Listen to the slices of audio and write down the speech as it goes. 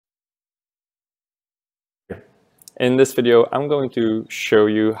In this video, I'm going to show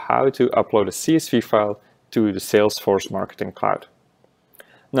you how to upload a CSV file to the Salesforce Marketing Cloud.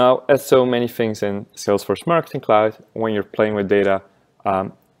 Now, as so many things in Salesforce Marketing Cloud, when you're playing with data,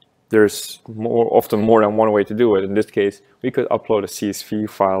 there's often more than one way to do it. In this case, we could upload a CSV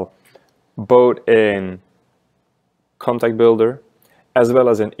file both in Contact Builder as well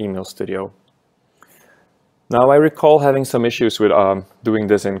as in Email Studio. Now, I recall having some issues with doing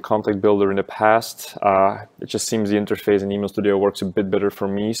this in Contact Builder in the past. It just seems the interface in Email Studio works a bit better for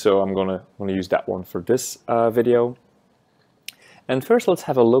me, so I'm gonna use that one for this video. And first, let's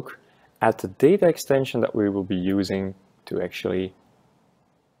have a look at the data extension that we will be using to actually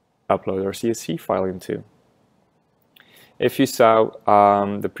upload our CSV file into. If you saw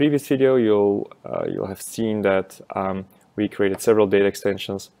the previous video, you'll have seen that we created several data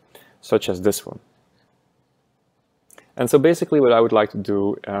extensions, such as this one. And so basically what I would like to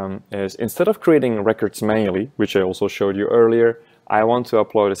do is, instead of creating records manually, which I also showed you earlier, I want to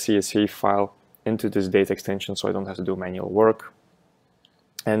upload a CSV file into this data extension so I don't have to do manual work.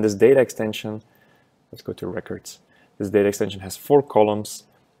 And this data extension, let's go to records. This data extension has 4 columns: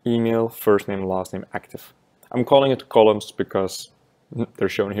 email, first name, last name, active. I'm calling it columns because they're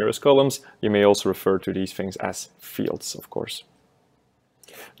shown here as columns. You may also refer to these things as fields, of course.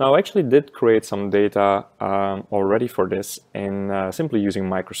 Now, I actually did create some data already for this in simply using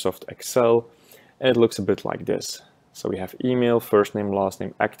Microsoft Excel, and it looks a bit like this. So we have email, first name, last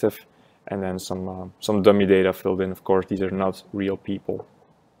name, active, and then some dummy data filled in. Of course, these are not real people.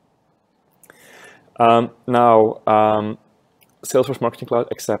 Salesforce Marketing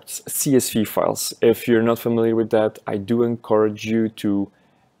Cloud accepts CSV files. If you're not familiar with that, I do encourage you to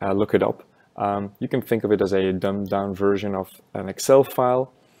look it up. You can think of it as a dumbed down version of an Excel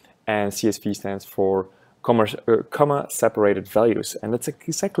file, and CSV stands for comma separated values. And that's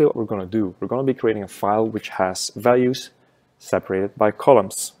exactly what we're going to do. We're going to be creating a file which has values separated by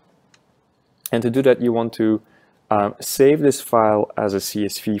columns. And to do that, you want to save this file as a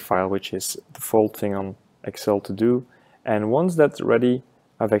CSV file, which is the default thing on Excel to do. And once that's ready,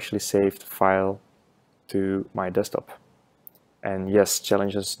 I've actually saved the file to my desktop. And yes,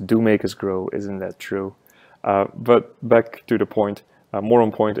 challenges do make us grow, isn't that true? But back to the point, more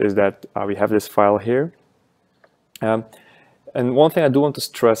on point is that we have this file here. And one thing I do want to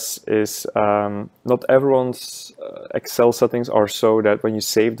stress is not everyone's Excel settings are so that when you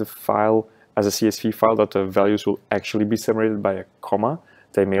save the file as a CSV file, that the values will actually be separated by a comma.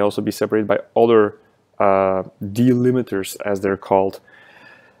 They may also be separated by other delimiters, as they're called.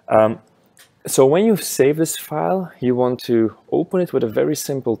 So when you save this file, you want to open it with a very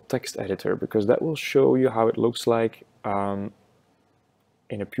simple text editor, because that will show you how it looks like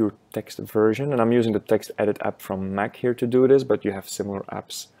in a pure text version. And I'm using the text edit app from Mac here to do this, but you have similar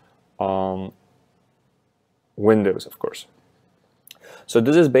apps on Windows, of course. So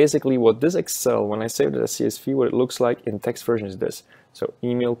this is basically what this Excel, when I saved it as CSV, what it looks like in text version is this. So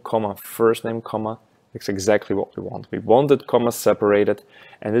email, comma, first name, comma. It's exactly what we want. We wanted commas separated,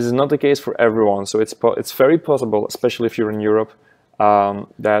 and this is not the case for everyone. So it's very possible, especially if you're in Europe,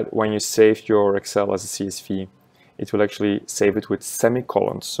 that when you save your Excel as a CSV, it will actually save it with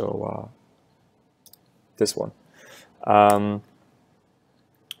semicolons. So this one.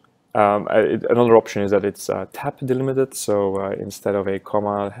 Another option is that it's tab delimited. So instead of a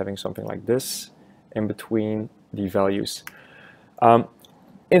comma, having something like this in between the values.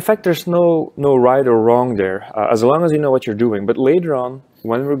 In fact, there's no right or wrong there, as long as you know what you're doing. But later on,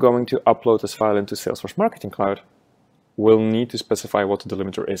 when we're going to upload this file into Salesforce Marketing Cloud, we'll need to specify what the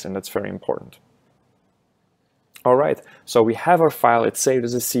delimiter is, and that's very important. All right, so we have our file. It's saved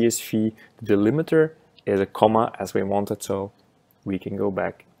as a CSV. The delimiter is a comma, as we wanted, so we can go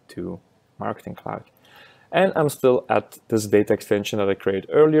back to Marketing Cloud. And I'm still at this data extension that I created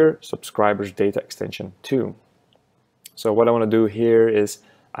earlier, subscribers data extension 2. So what I want to do here is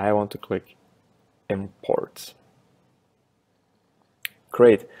I want to click import.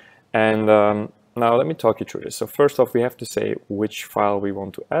 Great. And now let me talk you through this. So first off, we have to say which file we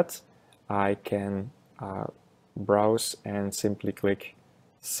want to add. I can browse and simply click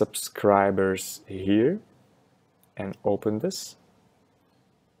subscribers here and open this.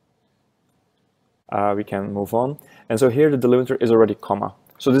 We can move on. And so here the delimiter is already comma.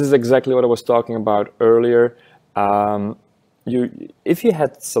 So this is exactly what I was talking about earlier. If you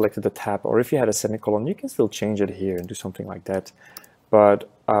had selected a tab or if you had a semicolon, you can still change it here and do something like that. But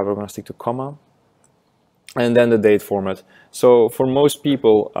we're going to stick to comma. And then the date format. So for most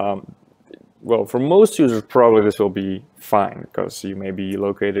people, well, for most users, probably this will be fine because you may be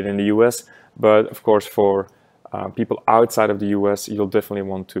located in the US. But of course, for people outside of the US, you'll definitely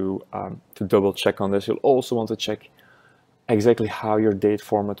want to double check on this. You'll also want to check exactly how your date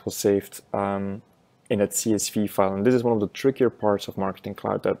format was saved in that CSV file. And this is one of the trickier parts of Marketing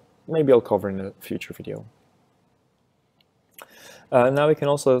Cloud that maybe I'll cover in a future video. Now we can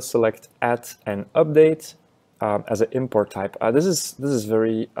also select Add and Update as an import type. This is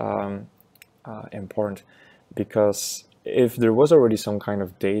very important, because if there was already some kind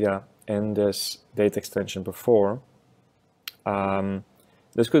of data in this data extension before,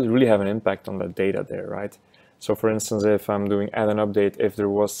 this could really have an impact on that data there, right? So for instance, if I'm doing add and update, if there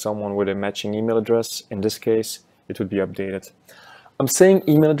was someone with a matching email address, in this case, it would be updated. I'm saying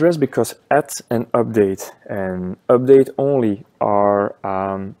email address because add and update only are,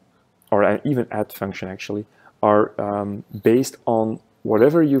 or even add function actually, are based on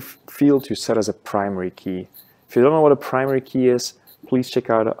whatever you field you set as a primary key. If you don't know what a primary key is, please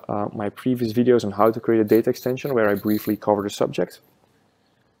check out my previous videos on how to create a data extension where I briefly cover the subject.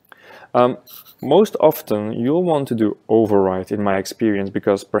 Most often you'll want to do override in my experience,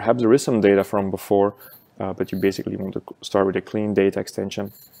 because perhaps there is some data from before, but you basically want to start with a clean data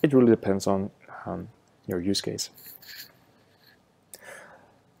extension. It really depends on your use case.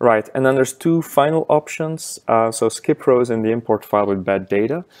 Right, and then there's two final options. So skip rows in the import file with bad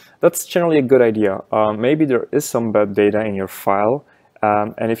data. That's generally a good idea. Maybe there is some bad data in your file,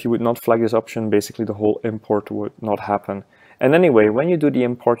 and if you would not flag this option, basically the whole import would not happen. And anyway, when you do the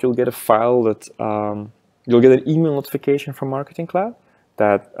import, you'll get a file that, you'll get an email notification from Marketing Cloud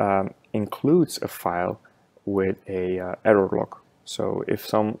that includes a file with a error log. So if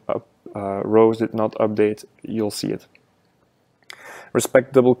some rows did not update, you'll see it.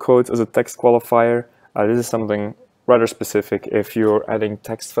 Respect double quotes as a text qualifier. This is something rather specific. If you're adding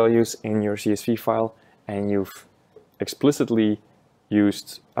text values in your CSV file and you've explicitly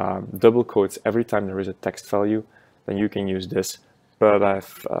used double quotes every time there is a text value, then you can use this. But I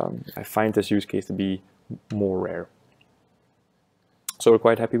find this use case to be more rare. So we're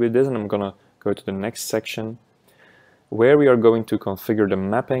quite happy with this, and I'm gonna go to the next section where we are going to configure the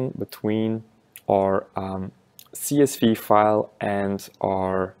mapping between our CSV file and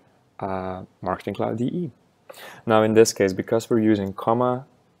our Marketing Cloud DE. Now in this case, because we're using comma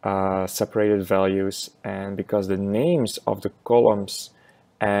separated values, and because the names of the columns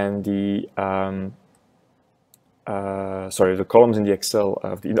and the the columns in the Excel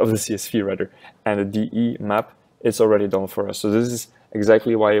of the CSV rather, and the DE map, it's already done for us. So this is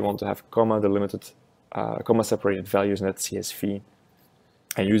exactly why you want to have comma delimited, comma separated values in that CSV,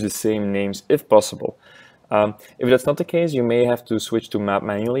 and use the same names if possible. If that's not the case, you may have to switch to map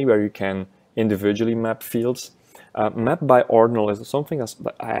manually, where you can individually map fields. Map by ordinal is something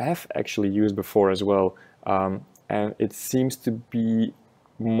that I have actually used before as well, and it seems to be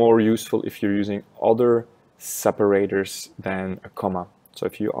more useful if you're using other separators than a comma. So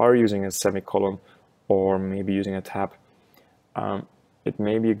if you are using a semicolon or maybe using a tab, it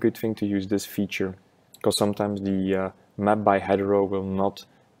may be a good thing to use this feature, because sometimes the map by header row will not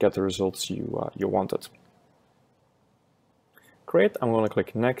get the results you wanted. Great, I'm going to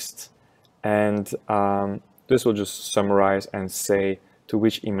click next, and this will just summarize and say to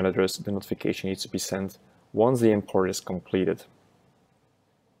which email address the notification needs to be sent once the import is completed.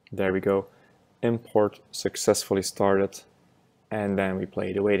 There we go. Import successfully started, and then we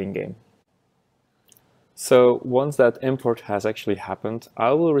play the waiting game. So once that import has actually happened,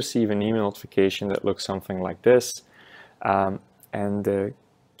 I will receive an email notification that looks something like this. And the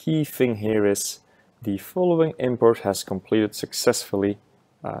key thing here is the following import has completed successfully.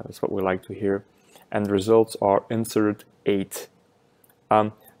 That's what we like to hear. And the results are insert 8.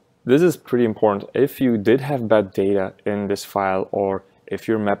 This is pretty important. If you did have bad data in this file, or if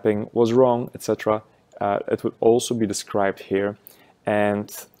your mapping was wrong, etc., it would also be described here, and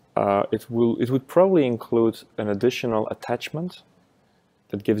it would probably include an additional attachment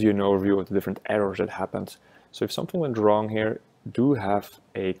that gives you an overview of the different errors that happened. So if something went wrong here, do have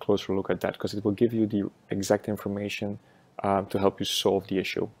a closer look at that, because it will give you the exact information to help you solve the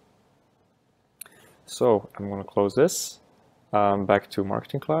issue. So I'm going to close this. Back to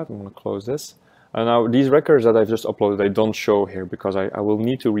Marketing Cloud, I'm going to close this. And now these records that I've just uploaded, they don't show here because I will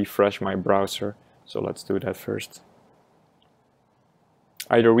need to refresh my browser. So let's do that first.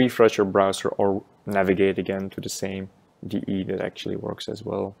 Either refresh your browser or navigate again to the same DE that actually works as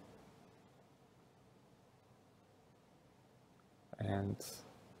well. And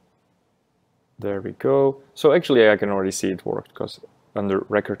there we go. So actually I can already see it worked, because under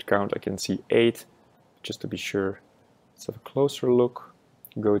record count I can see 8. Just to be sure, let's have a closer look.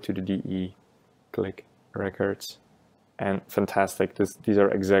 Go to the DE. Click records, and fantastic. These are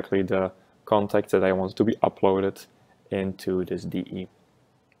exactly the contacts that I want to be uploaded into this DE.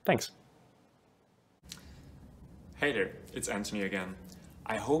 Thanks. Hey there, it's Anthony again.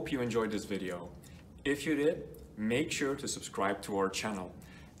 I hope you enjoyed this video. If you did, make sure to subscribe to our channel.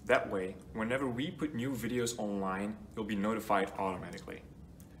 That way, whenever we put new videos online, you'll be notified automatically.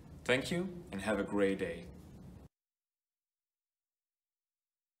 Thank you and have a great day.